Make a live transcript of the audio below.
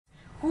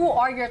Who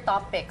are your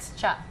top picks,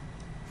 Cha?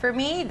 For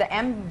me, the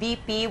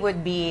MVP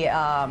would be,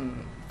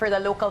 for the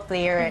local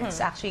player,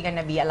 it's actually going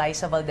to be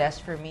Alyssa Valdez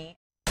for me.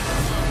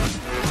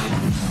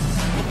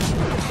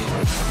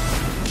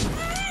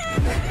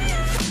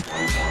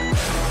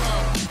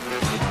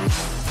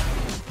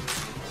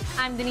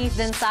 I'm Denise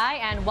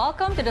Dinsay, and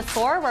welcome to The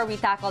Score, where we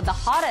tackle the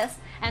hottest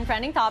and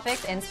trending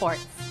topics in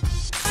sports.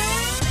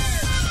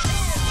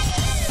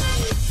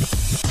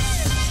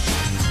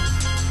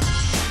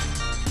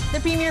 The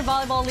Premier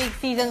Volleyball League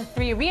Season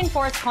 3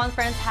 Reinforced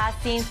Conference has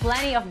seen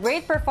plenty of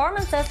great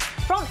performances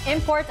from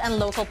imports and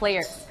local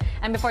players.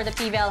 And before the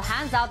PVL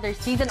hands out their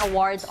season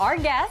awards, our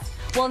guests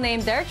will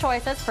name their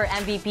choices for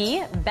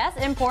MVP, Best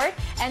Import,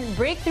 and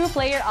Breakthrough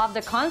Player of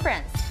the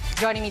Conference.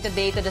 Joining me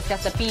today to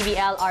discuss the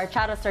PVL are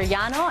Charo,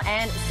 Soriano,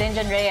 and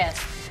Synjin Reyes.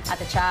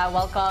 Ate Cha,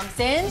 welcome.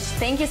 Sinj,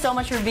 thank you so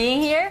much for being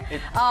here.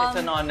 It's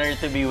an honor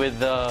to be with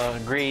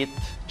the great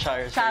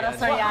Charo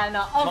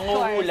Soriano. Of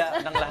course.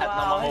 Ng lahat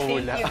ng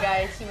manghuhula. Thank you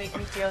guys. You make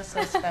me feel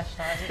so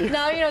special.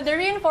 Now, the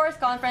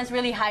Reinforced Conference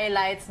really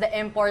highlights the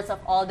imports of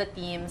all the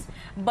teams.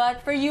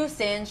 But for you,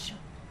 Sinj,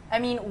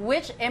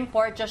 which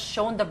import just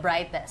shone the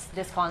brightest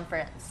this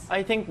conference?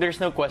 I think there's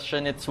no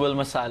question it's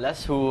Wilma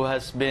Salas who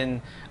has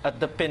been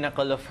at the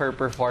pinnacle of her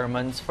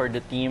performance for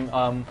the team.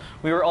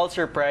 We were all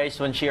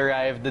surprised when she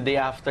arrived the day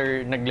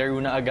after,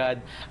 naglaro na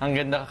agad. Ang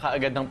ganda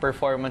kaagad ng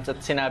performance at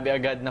sinabi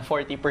agad na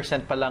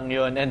 40% pa lang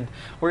yun. And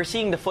we're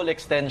seeing the full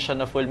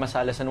extension of Wilma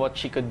Salas and what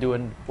she could do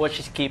and what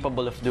she's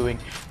capable of doing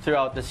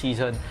throughout the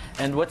season.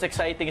 And what's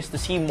exciting is to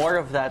see more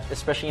of that,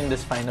 especially in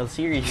this final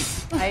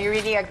series. I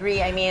really agree.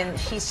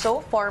 She's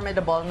so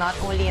formidable, not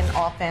only in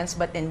offense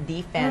but in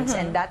defense.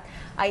 And that,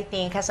 I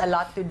think, has a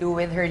lot to do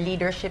with her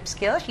leadership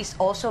skills. She's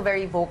also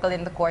very vocal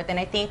in the court, and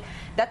I think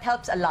that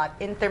helps a lot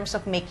in terms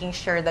of making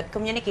sure that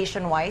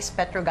communication-wise,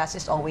 Petrogas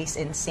is always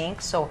in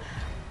sync. So,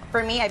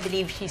 for me, I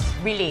believe she's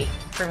really,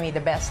 for me, the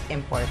best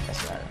import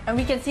as well. And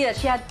we can see that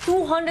she had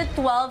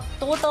 212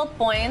 total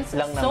points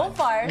lang so naman.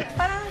 far.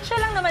 Parang siya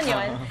lang naman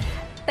yun.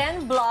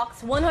 10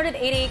 blocks,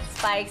 188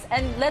 spikes,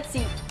 and let's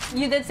see,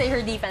 you did say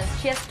her defense.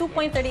 She has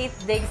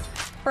 2.38 digs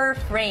per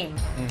frame.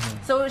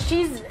 So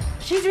she's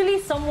really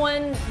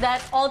someone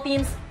that all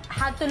teams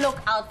had to look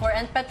out for,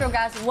 and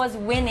Petrogas was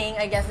winning,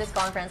 I guess, this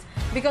conference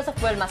because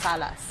of Wilma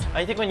Salas.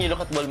 I think when you look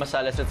at Wilma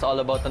Salas, it's all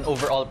about an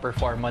overall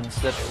performance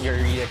that you're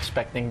really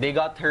expecting. They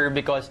got her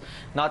because,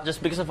 not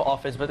just because of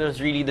offense, but it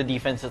was really the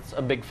defense that's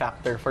a big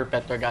factor for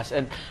Petrogas.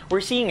 And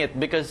we're seeing it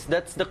because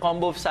that's the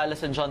combo of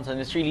Salas and Johnson.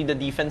 It's really the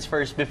defense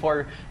first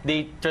before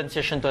they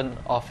transition to an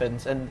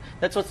offense. And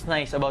that's what's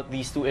nice about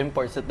these two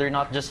imports, that they're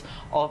not just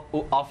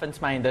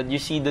offense-minded. You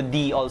see the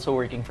D also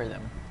working for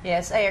them.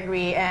 Yes, I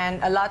agree.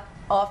 And a lot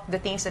of the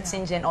things that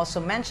Synjin also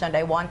mentioned,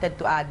 I wanted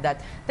to add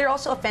that they're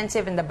also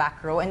offensive in the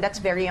back row, and that's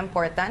very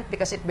important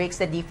because it breaks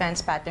the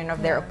defense pattern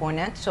of their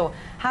opponent. So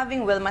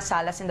having Wilma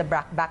Salas in the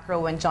back row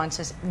when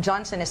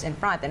Johnson is in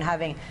front, and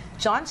having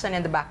Johnson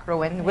in the back row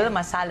when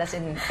Wilma Salas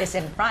is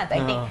in front,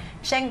 I think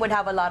Cheng would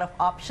have a lot of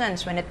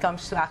options when it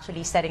comes to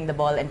actually setting the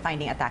ball and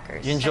finding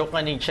attackers. Yung joke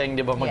ni Cheng,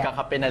 di ba,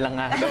 magkakape na lang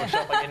nga daw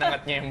siya pag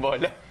inangat niya yung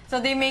bola.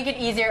 So they make it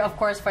easier, of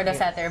course, for the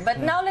setter. But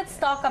now let's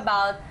talk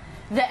about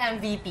the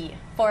MVP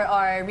for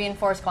our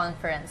Reinforced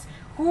Conference.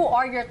 Who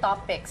are your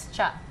top picks,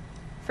 Cha?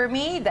 For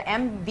me, the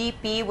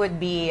MVP would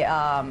be,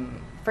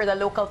 for the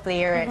local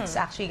player, it's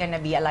actually going to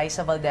be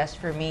Alyssa Valdez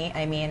for me.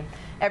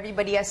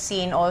 Everybody has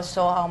seen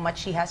also how much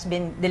she has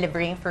been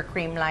delivering for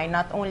Creamline,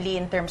 not only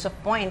in terms of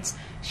points.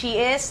 She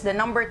is the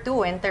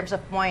 #2 in terms of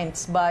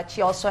points, but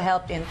she also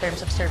helped in terms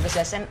of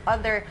services and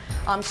other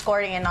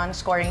scoring and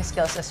non-scoring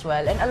skills as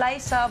well. And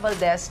Alyssa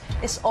Valdez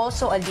is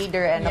also a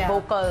leader and a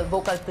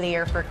vocal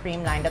player for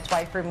Creamline. That's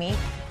why for me,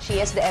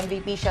 she is the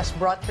MVP. She has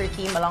brought her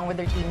team along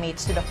with her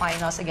teammates to the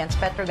finals against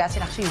Petrogas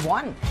and actually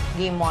won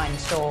Game 1.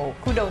 So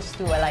kudos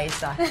to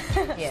Alyssa.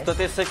 Yes.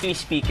 Statistically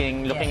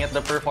speaking, looking at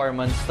the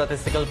performance,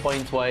 statistical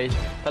points-wise,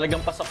 talagang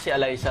pasok si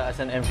Alyssa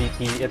as an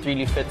MVP. It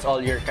really fits all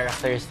your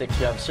characteristics.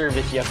 You have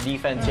service, you have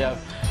defense,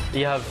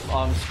 you have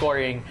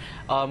scoring.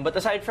 But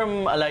aside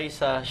from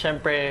Alyssa,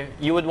 syempre,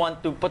 you would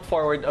want to put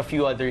forward a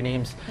few other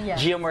names.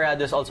 Gia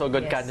Morado is also a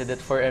good candidate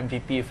for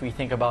MVP if we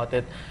think about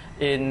it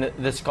in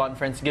this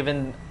conference,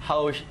 given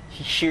how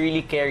she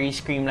really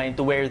carries Creamline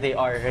to where they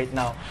are right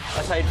now.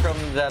 Aside from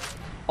that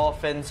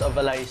offense of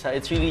Alyssa,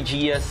 it's really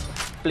Gia's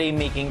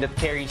playmaking that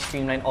carries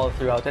Creamline all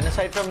throughout. And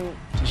aside from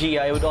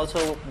Gia, I would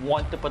also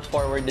want to put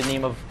forward the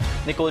name of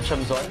Nicole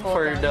Chamzon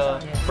for the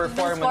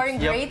performance. Scoring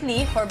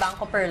greatly for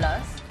Banco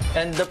Perlas.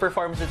 And the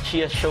performance that she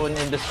has shown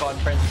in this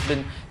conference has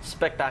been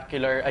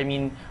spectacular.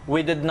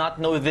 We did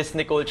not know this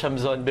Nicole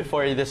Chamzon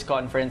before this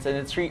conference, and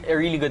it's a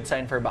really good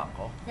sign for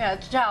Banco.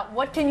 Yeah, Ja,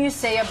 what can you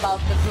say about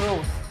the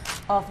growth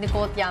of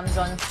Nicole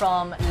Chamzon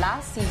from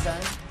last season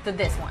to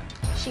this one?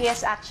 She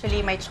is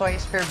actually my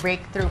choice for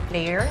breakthrough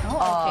player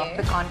of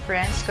the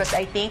conference because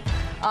I think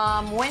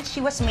when she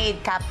was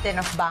made captain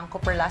of Banco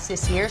Perlas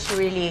this year, she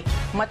really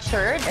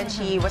matured and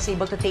she was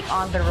able to take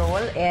on the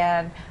role,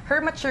 and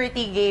her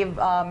maturity gave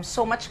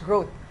so much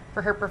growth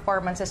for her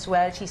performance as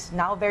well. She's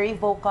now very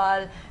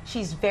vocal.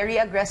 She's very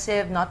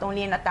aggressive, not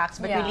only in attacks,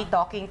 but really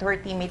talking to her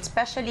teammates,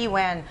 especially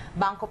when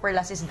Bangko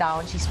Perlas is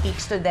down. She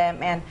speaks to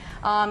them, and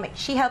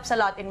she helps a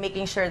lot in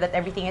making sure that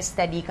everything is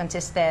steady,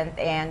 consistent,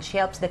 and she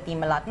helps the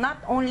team a lot.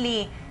 Not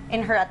only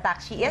in her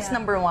attack, she is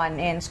number one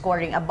in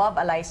scoring above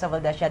Alyssa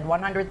Valdez. She had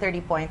 130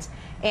 points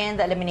in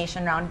the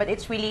elimination round, but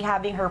it's really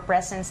having her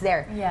presence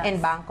there in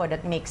Bangko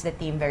that makes the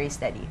team very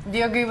steady. Do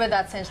you agree with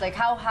that, Synj? Like,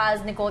 how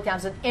has Nicole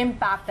Tiamzon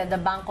impacted the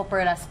Bangko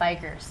Perlas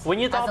Spikers? When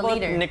you talk about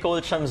leader?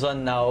 Nicole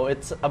Tiamzon now,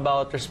 it's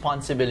about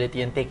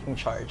responsibility and taking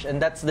charge,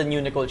 and that's the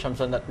new Nicole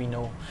Tiamzon that we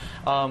know.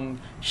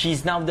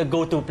 She's now the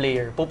go-to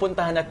player.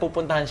 Pupuntahan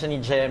siya ni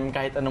Jem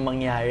kahit anong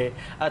mangyari,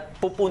 at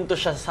pupunto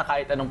siya sa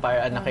kahit anong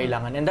paraan na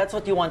kailangan. And that's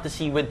what you want to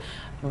see with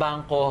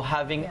Bangko,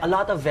 having a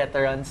lot of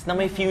veterans na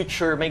may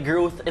future, may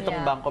growth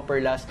itong Bangko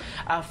Perlas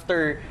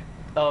after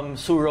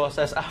Sue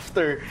Rosas,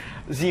 after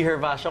Z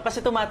Hervasio, kasi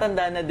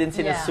tumatanda na din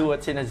sina Sue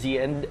at sina Z,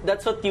 and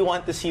that's what you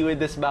want to see with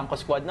this Bangko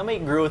squad, na may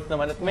growth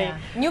naman at may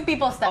new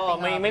people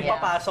stepping up. May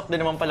papasok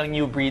din naman palang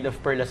new breed of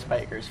Perlas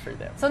Spikers for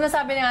them. So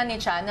nasabi na nga ni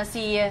Cha na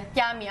si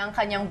Tiami ang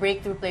kanyang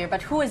breakthrough player,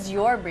 but who is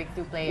your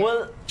breakthrough player?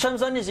 Well,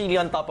 Tiamzon is really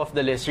on top of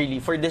the list, really.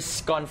 For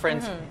this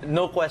conference,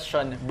 no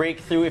question,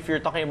 breakthrough, if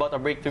you're talking about a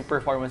breakthrough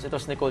performance, it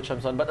was Nicole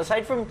Tiamzon. But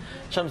aside from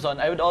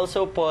Tiamzon, I would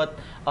also put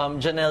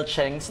Janelle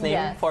Cheng's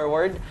name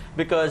forward,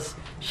 because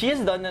she has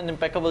done an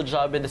impeccable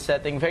job in the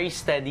setting, very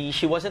steady.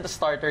 She wasn't a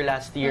starter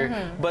last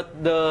year,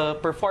 but the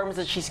performance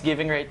that she's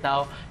giving right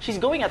now, she's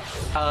going at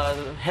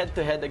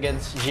head-to-head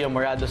against Gia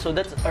Morado. So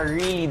that's a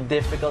really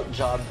difficult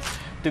job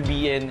to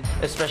be in,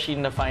 especially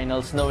in the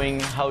finals,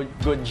 knowing how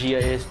good Gia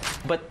is.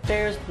 But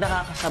there's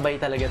nakakasabay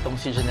talaga itong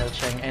si Janelle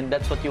Cheng, and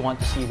that's what you want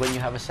to see when you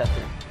have a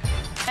setter.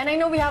 And I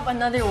know we have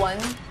another one,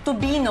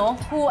 Tubino,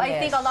 who I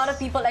think a lot of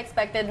people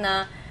expected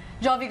na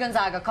Jovi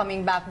Gonzaga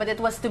coming back, but it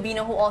was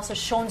Tubino who also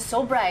shone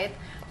so bright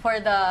for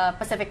the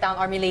Pacific Town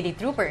Army Lady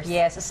Troopers.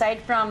 Yes,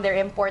 aside from their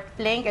import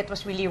flank, it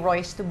was really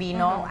Royce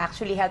Tubino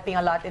actually helping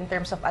a lot in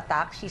terms of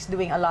attack. She's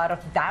doing a lot of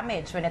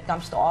damage when it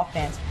comes to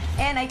offense.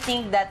 And I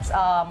think that's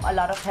a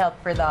lot of help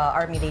for the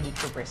Army Lady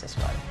Troopers as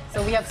well.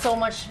 So we have so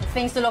much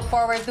things to look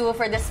forward to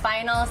for this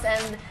finals,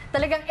 and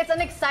talagang it's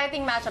an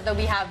exciting matchup that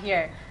we have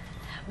here.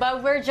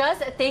 But we're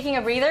just taking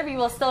a breather. We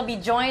will still be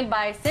joined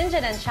by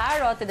Synjin and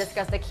Charo to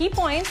discuss the key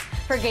points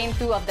for Game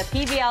 2 of the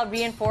PVL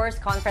Reinforced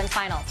Conference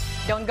Finals.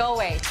 Don't go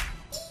away.